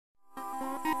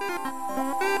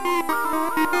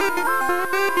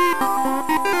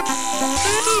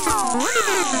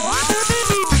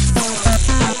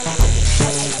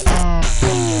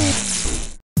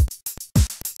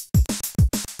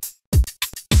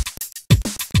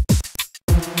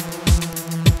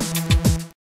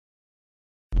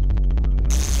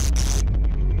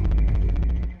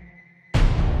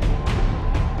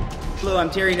Hello, I'm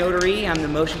Terry Notary. I'm the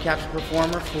motion capture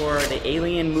performer for the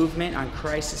alien movement on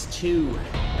Crysis 2.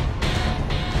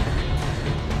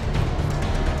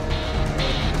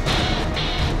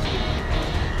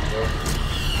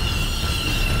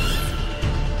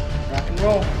 Rock and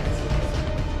roll.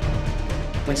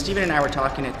 When Steven and I were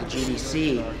talking at the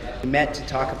GDC, we met to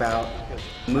talk about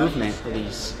movement for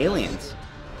these aliens.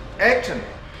 Action!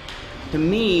 To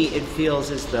me, it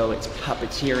feels as though it's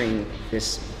puppeteering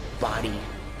this body.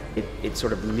 It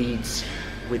sort of leads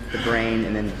with the brain,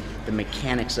 and then the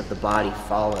mechanics of the body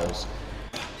follows.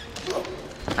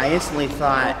 I instantly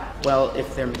thought, well,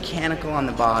 if they're mechanical on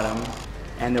the bottom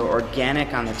and they're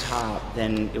organic on the top,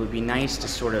 then it would be nice to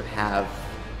sort of have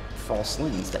false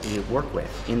limbs that we would work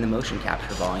with in the motion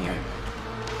capture volume.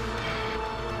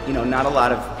 You know, not a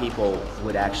lot of people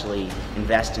would actually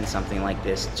invest in something like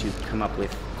this to come up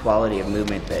with quality of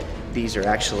movement that these are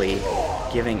actually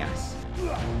giving us.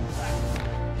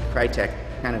 Crytek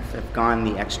kind of have gone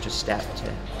the extra step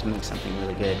to make something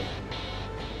really good.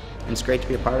 And it's great to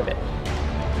be a part of it.